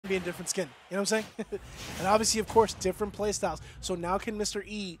be in different skin. You know what I'm saying? And obviously, of course, different playstyles. So now can Mr.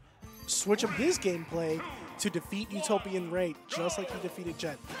 E switch up his gameplay to defeat Utopian Ray, just like he defeated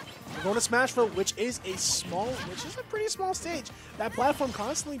Jen. We're going to Smashville, which is a pretty small stage. That platform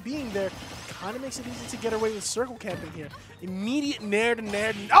constantly being there kind of makes it easy to get away with circle camping here. Immediate nair to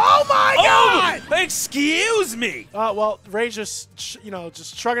nair. Oh my God! Excuse me. Well, Ray just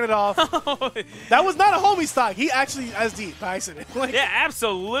shrugging it off. That was not a homie stock. He actually SD'd by accident. Like, yeah,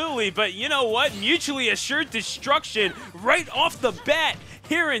 absolutely. But you know what? Mutually assured destruction right off the bat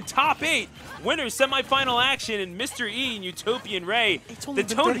here in top 8. Winners semifinal action in Mr. E and Utopian Ray. It's only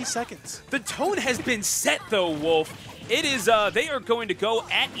been 30 seconds. The tone has been set though, Wolf. It is they are going to go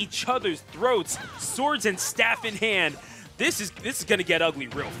at each other's throats, swords and staff in hand. This is going to get ugly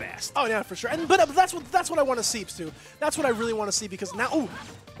real fast. Oh yeah, for sure. And but that's what I want to see, Stu. That's what I really want to see, because now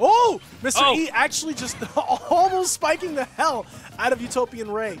Mr. E actually just almost spiking the hell out of Utopian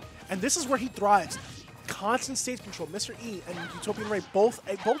Ray. And this is where he thrives. Constant stage control. Mr. E and Utopian Ray, both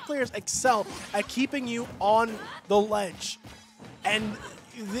players excel at keeping you on the ledge. And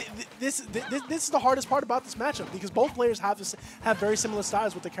this is the hardest part about this matchup, because both players have very similar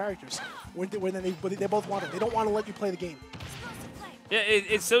styles with the characters. When they both want it. They don't want to let you play the game. Yeah,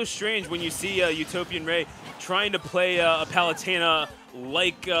 it's so strange when you see Utopian Ray trying to play a Palutena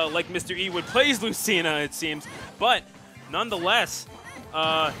like Mr. E would plays Lucina, it seems. But nonetheless,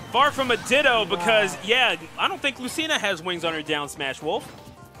 far from a ditto, because, yeah, I don't think Lucina has wings on her down smash, Wolf.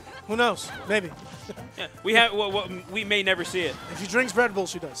 Who knows? Maybe. Yeah, we may never see it. If she drinks Red Bull,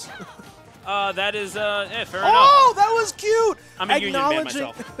 she does. That is, fair enough. Oh, that was cute! I'm a union man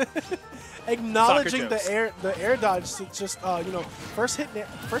myself. Acknowledging the air dodge to just, first hit in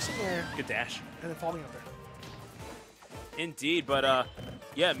air. Good dash. And then falling out there. Indeed, but,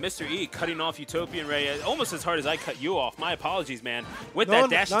 yeah, Mr. E cutting off Utopian Ray almost as hard as I cut you off. My apologies, man. With that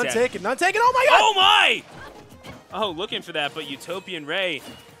dash attack. Not taken. Oh, my God! Oh, my! Oh, looking for that, but Utopian Ray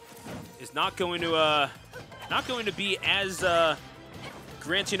is not going to be as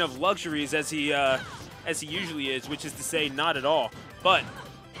granting of luxuries as he usually is, which is to say, not at all. But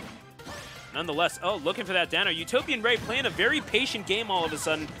nonetheless, looking for that downer. Utopian Ray playing a very patient game all of a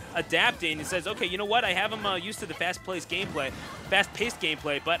sudden, adapting. He says, okay, you know what? I have him used to the fast-paced gameplay,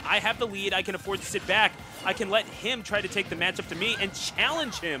 but I have the lead. I can afford to sit back. I can let him try to take the matchup to me and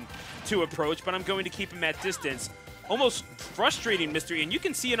challenge him to approach, but I'm going to keep him at distance. Almost frustrating Mr. E, and you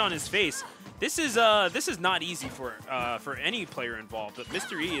can see it on his face. This is not easy for any player involved, but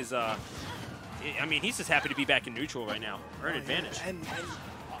Mr. E is, I mean, he's just happy to be back in neutral right now. We're an advantage. And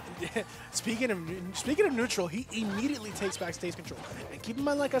speaking of neutral, he immediately takes back stage control. And keep in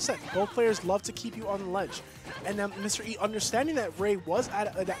mind, like I said, both players love to keep you on the ledge. And now Mr. E, understanding that Ray was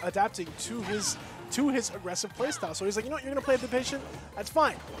adapting to his aggressive playstyle, so he's like, you know what, you're gonna play a bit patient. That's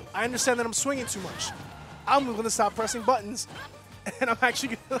fine. I understand that I'm swinging too much. I'm going to stop pressing buttons, and I'm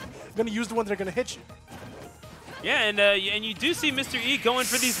actually going to use the ones that are going to hit you. Yeah, and you do see Mr. E going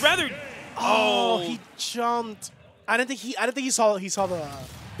for these rather. Oh, he jumped. I didn't think he saw the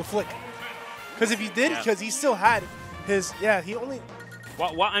flick. Because if he did, because he still had his he only.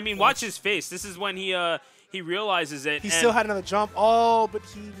 Well, I mean, watch his face. This is when he realizes it. He still had another jump. Oh, but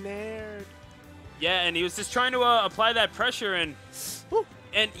he nared. Yeah, and he was just trying to apply that pressure and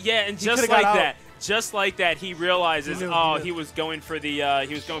just like that, he realizes, he was going for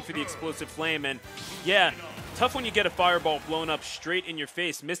the explosive flame, and yeah, tough when you get a fireball blown up straight in your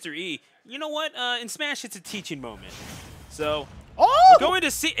face. Mr. E, you know what? In Smash, it's a teaching moment. So we're going to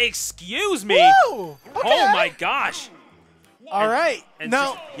see. Excuse me. Woo! Okay. Oh my gosh. All right.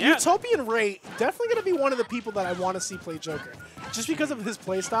 Now, Utopian Ray definitely going to be one of the people that I want to see play Joker, just because of his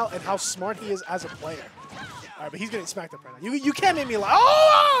playstyle and how smart he is as a player. All right, but he's getting smacked up right now. You can't make me lie.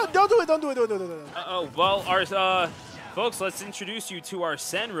 Oh, don't do it. Well, our folks, let's introduce you to our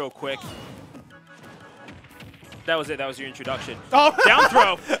Sen real quick. That was it. That was your introduction. Oh. Down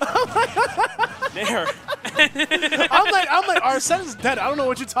throw. There. I'm like, Arsene's dead. I don't know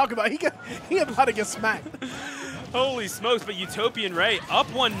what you're talking about. He about to get smacked. Holy smokes, but Utopian Ray up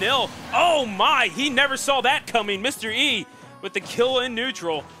 1-0. Oh my, he never saw that coming. Mr. E with the kill in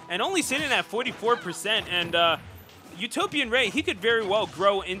neutral and only sitting at 44%. And Utopian Ray, he could very well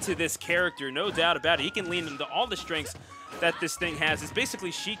grow into this character, no doubt about it. He can lean into all the strengths that this thing has. It's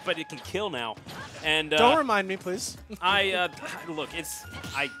basically Sheik, but it can kill now. And don't remind me, please. Look, it's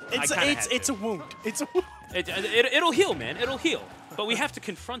a wound. It's a wound. It'll heal, man. It'll heal. But we have to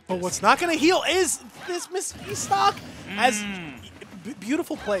confront this. But what's not going to heal is this Mr. E stock. As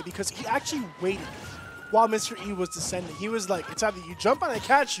beautiful play, because he actually waited while Mr. E was descending. He was like, it's either you jump and I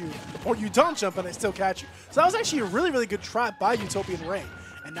catch you, or you don't jump and I still catch you. So that was actually a really, really good trap by Utopian Ray.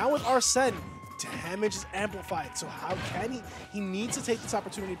 And now with Arsene, damage is amplified. So how can he? He needs to take this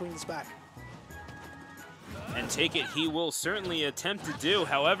opportunity to bring this back. And take it he will certainly attempt to do.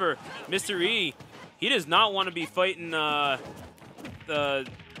 However, Mr. E, he does not want to be fighting the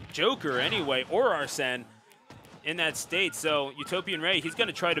Joker anyway, or Arsene in that state. So Utopian Ray, he's going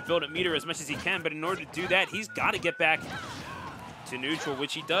to try to build up meter as much as he can, but in order to do that, he's got to get back to neutral,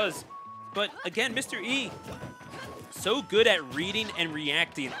 which he does. But again, Mr. E, so good at reading and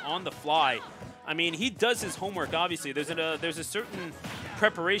reacting on the fly. I mean, he does his homework, obviously. There's a certain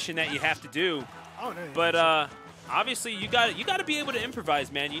preparation that you have to do. Oh, no, but obviously, you got to be able to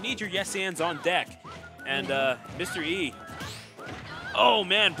improvise, man. You need your yes ands on deck. And Mr. E, oh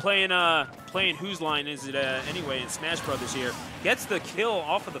man, playing whose line is it anyway in Smash Brothers here, gets the kill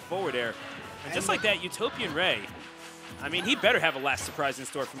off of the forward air. And just like that, Utopian Ray, I mean, he better have a last surprise in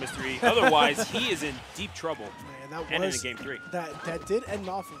store for Mr. E. Otherwise, he is in deep trouble. Man, and in Game 3. That did end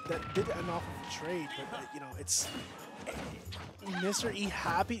off of a trade, but you know, it's Mr. E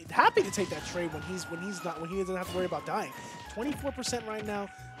happy to take that trade when he doesn't have to worry about dying. 24% right now.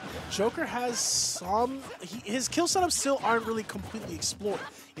 Joker has some. His kill setups still aren't really completely explored.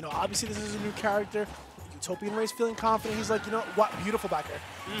 You know, obviously this is a new character. Utopian Ray's feeling confident. He's like, you know what, beautiful back there.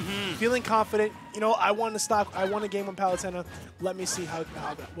 Feeling confident. You know, I want to stop. I want a game on Palutena. Let me see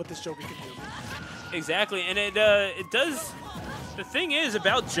what this Joker can do. Exactly, and it does. The thing is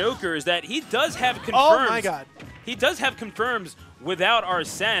about Joker is that he does have confirms. Oh my God. He does have confirms without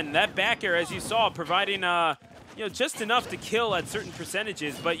Arsene. That back air, as you saw, providing you know, just enough to kill at certain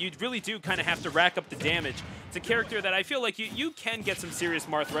percentages, but you really do kind of have to rack up the damage. It's a character that I feel like you can get some serious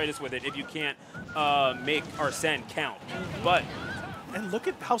marthritis with it if you can't make Arsene count. But and look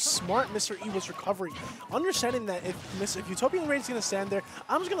at how smart Mr. E was recovering, understanding that if Utopian Ray is going to stand there,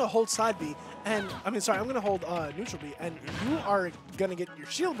 I'm just going to hold side B, and I'm going to hold neutral B, and you are going to get your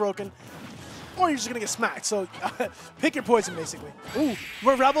shield broken, or you're just going to get smacked. So pick your poison, basically. Ooh,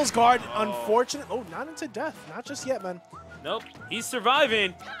 Rebel's guard, unfortunate. Oh, not into death. Not just yet, man. Nope, he's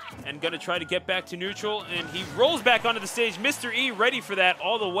surviving and going to try to get back to neutral, and he rolls back onto the stage. Mr. E ready for that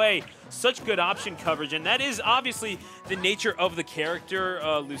all the way. Such good option coverage, and that is obviously the nature of the character,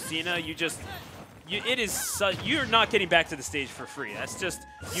 Lucina. You're not getting back to the stage for free. That's just,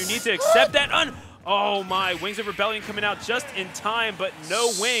 you need to accept that. Oh my, Wings of Rebellion coming out just in time, but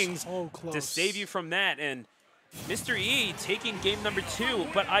no wings to save you from that. And Mr. E taking game number 2,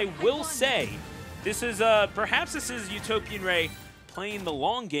 but I will say, this is perhaps this is Utopian Ray playing the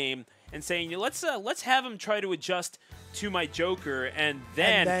long game and saying, let's have him try to adjust to my Joker, and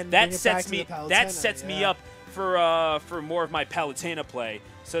then that sets me up for more of my Palutena play.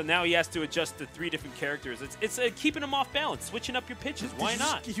 So now he has to adjust to 3 different characters. It's keeping him off balance, switching up your pitches. Why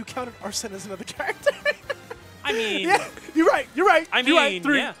not? You counted Arsene as another character. I mean, yeah, you're right. I mean,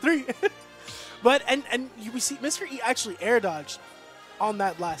 right. Three. But we see Mr. E actually air dodged on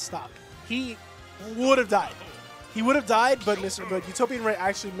that last stop. He would have died. He would have died, but Utopian Ray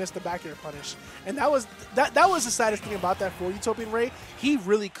actually missed the back air punish, and that was the saddest thing about that for Utopian Ray. He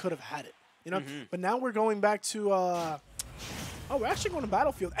really could have had it, you know. But now we're going back to we're actually going to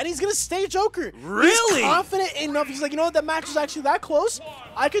Battlefield, and he's gonna stay Joker. Really? He's confident enough. He's like, you know what, that match is actually that close.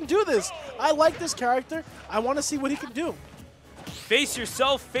 I can do this. I like this character. I want to see what he can do. Face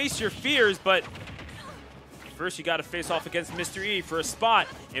yourself, face your fears, but first you got to face off against Mr. E for a spot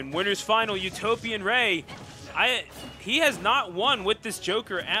in Winners Final. Utopian Ray, he has not won with this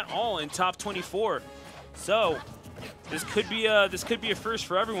Joker at all in top 24. So this could be a first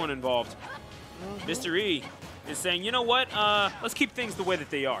for everyone involved. Mr. E is saying, you know what, let's keep things the way that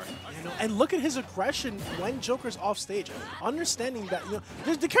they are. You know, and look at his aggression when Joker's off stage, understanding that, you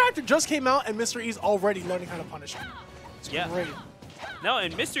know, the character just came out and Mr. E's already learning how to punish him. It's great. No,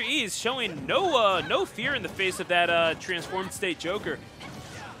 and Mr. E is showing no fear in the face of that transformed state Joker,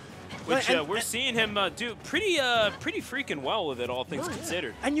 which we're seeing him do pretty freaking well with it, all things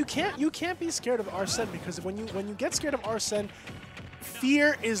considered. And you can't be scared of Arsene, because when you get scared of Arsene,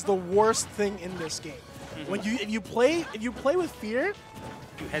 fear is the worst thing in this game. When if you play with fear,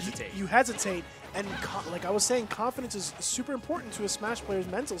 you hesitate. And like I was saying, confidence is super important to a Smash player's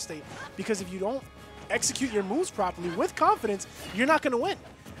mental state, because if you don't execute your moves properly with confidence, you're not going to win.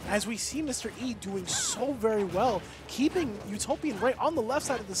 As we see Mr. E doing so very well, keeping Utopian Ray on the left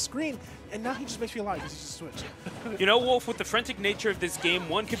side of the screen, and now he just makes me laugh because he just switched. You know, Wolf, with the frantic nature of this game,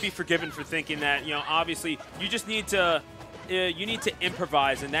 one could be forgiven for thinking that, you know, obviously you just need to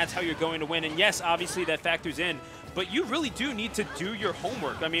improvise, and that's how you're going to win. And yes, obviously that factors in, but you really do need to do your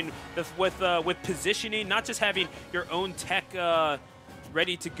homework. I mean, with positioning, not just having your own tech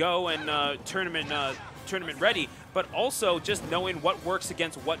ready to go and tournament tournament ready, but also just knowing what works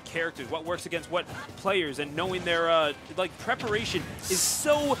against what characters, what works against what players, and knowing their like preparation is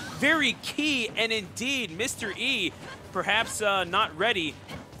so very key. And indeed, Mr. E perhaps not ready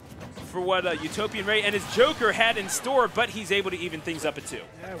for what Utopian Ray and his Joker had in store, but he's able to even things up at 2.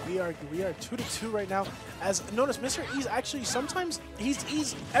 Yeah, we are 2-2 right now. As notice, Mr. E's actually sometimes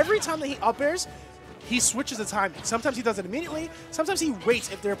he's every time that he up airs, he switches the timing. Sometimes he does it immediately. Sometimes he waits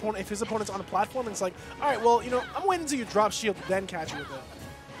if his opponent's on a platform, and it's like, all right, well, you know, I'm waiting until you drop shield, then catch you with it.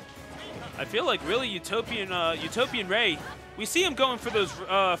 I feel like really Utopian Ray, we see him going for those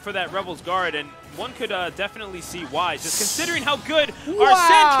for that Rebel's Guard, and one could definitely see why, just considering how good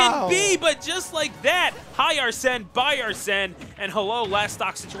Arsene can be. But just like that, high Arsene, by Arsene, and hello, last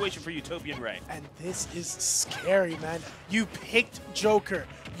stock situation for Utopian Ray. And this is scary, man. You picked Joker.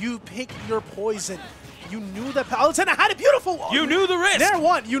 You picked your poison. You knew that Palutena had a beautiful one. You knew the risk. There,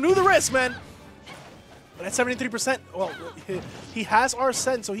 one. You knew the risk, man. But at 73%, well, he has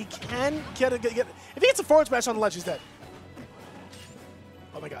Arsene, so he can get. If he gets a forward smash on the ledge, he's dead.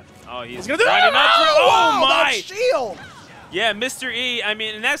 Oh my God. Oh, he's gonna do it. Oh my! That shield. Yeah, Mr. E. I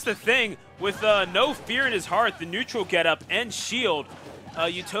mean, and that's the thing with no fear in his heart, the neutral getup and shield.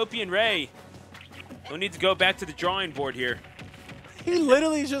 Utopian Ray will need to go back to the drawing board here. He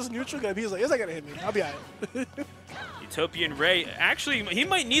literally just neutral getup. He's like, "Is that gonna hit me? I'll be alright." Utopian Ray, actually, he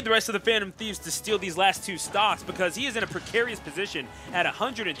might need the rest of the Phantom Thieves to steal these last 2 stocks because he is in a precarious position at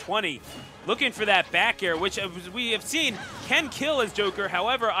 120, looking for that back air, which we have seen can kill his Joker.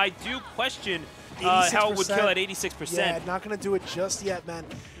 However, I do question how it would kill at 86%. Yeah, not going to do it just yet, man.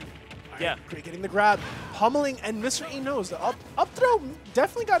 Yeah. Right, getting the grab, pummeling, and Mr. E knows the up throw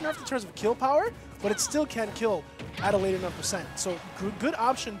definitely got nerfed in terms of kill power, but it still can kill at a late enough percent. So good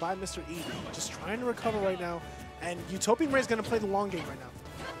option by Mr. E. Just trying to recover right now. And Utopian Ray is going to play the long game right now.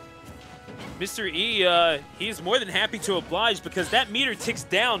 Mr. E, he's more than happy to oblige because that meter ticks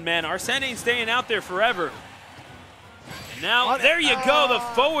down, man. Arsene ain't staying out there forever. And now, there you go, the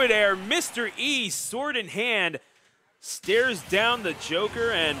forward air. Mr. E, sword in hand, stares down the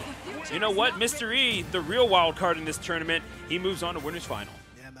Joker. And you know what? Mr. E, the real wild card in this tournament, he moves on to winner's final.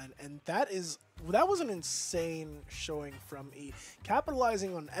 Yeah, man. And that was an insane showing from E.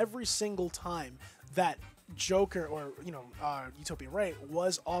 Capitalizing on every single time that Joker or Utopian Ray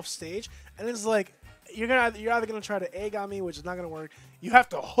was off stage, and it's like you're either gonna try to egg on me, which is not gonna work. You have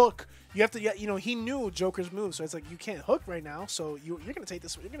to hook. You have to he knew Joker's move, so it's like you can't hook right now. So you're gonna take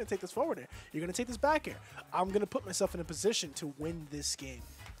this. You're gonna take this forward air. You're gonna take this back air. I'm gonna put myself in a position to win this game.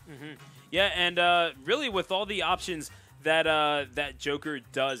 Yeah, and really with all the options that that Joker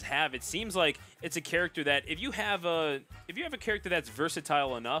does have, it seems like it's a character that if you have a character that's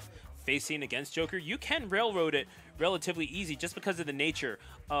versatile enough facing against Joker, you can railroad it relatively easy just because of the nature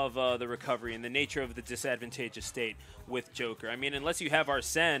of the recovery and the nature of the disadvantageous state with Joker. I mean, unless you have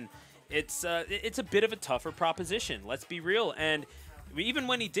Arsene, it's a bit of a tougher proposition. Let's be real. And even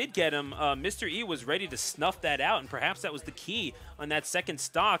when he did get him, Mr. E was ready to snuff that out, and perhaps that was the key on that second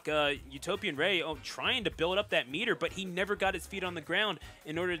stock. Utopian Ray trying to build up that meter, but he never got his feet on the ground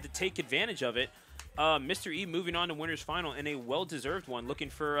in order to take advantage of it. Mr. E moving on to winner's final in a well-deserved one, looking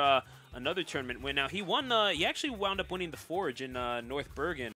for another tournament win. Now, he won. He actually wound up winning the Forge in North Bergen.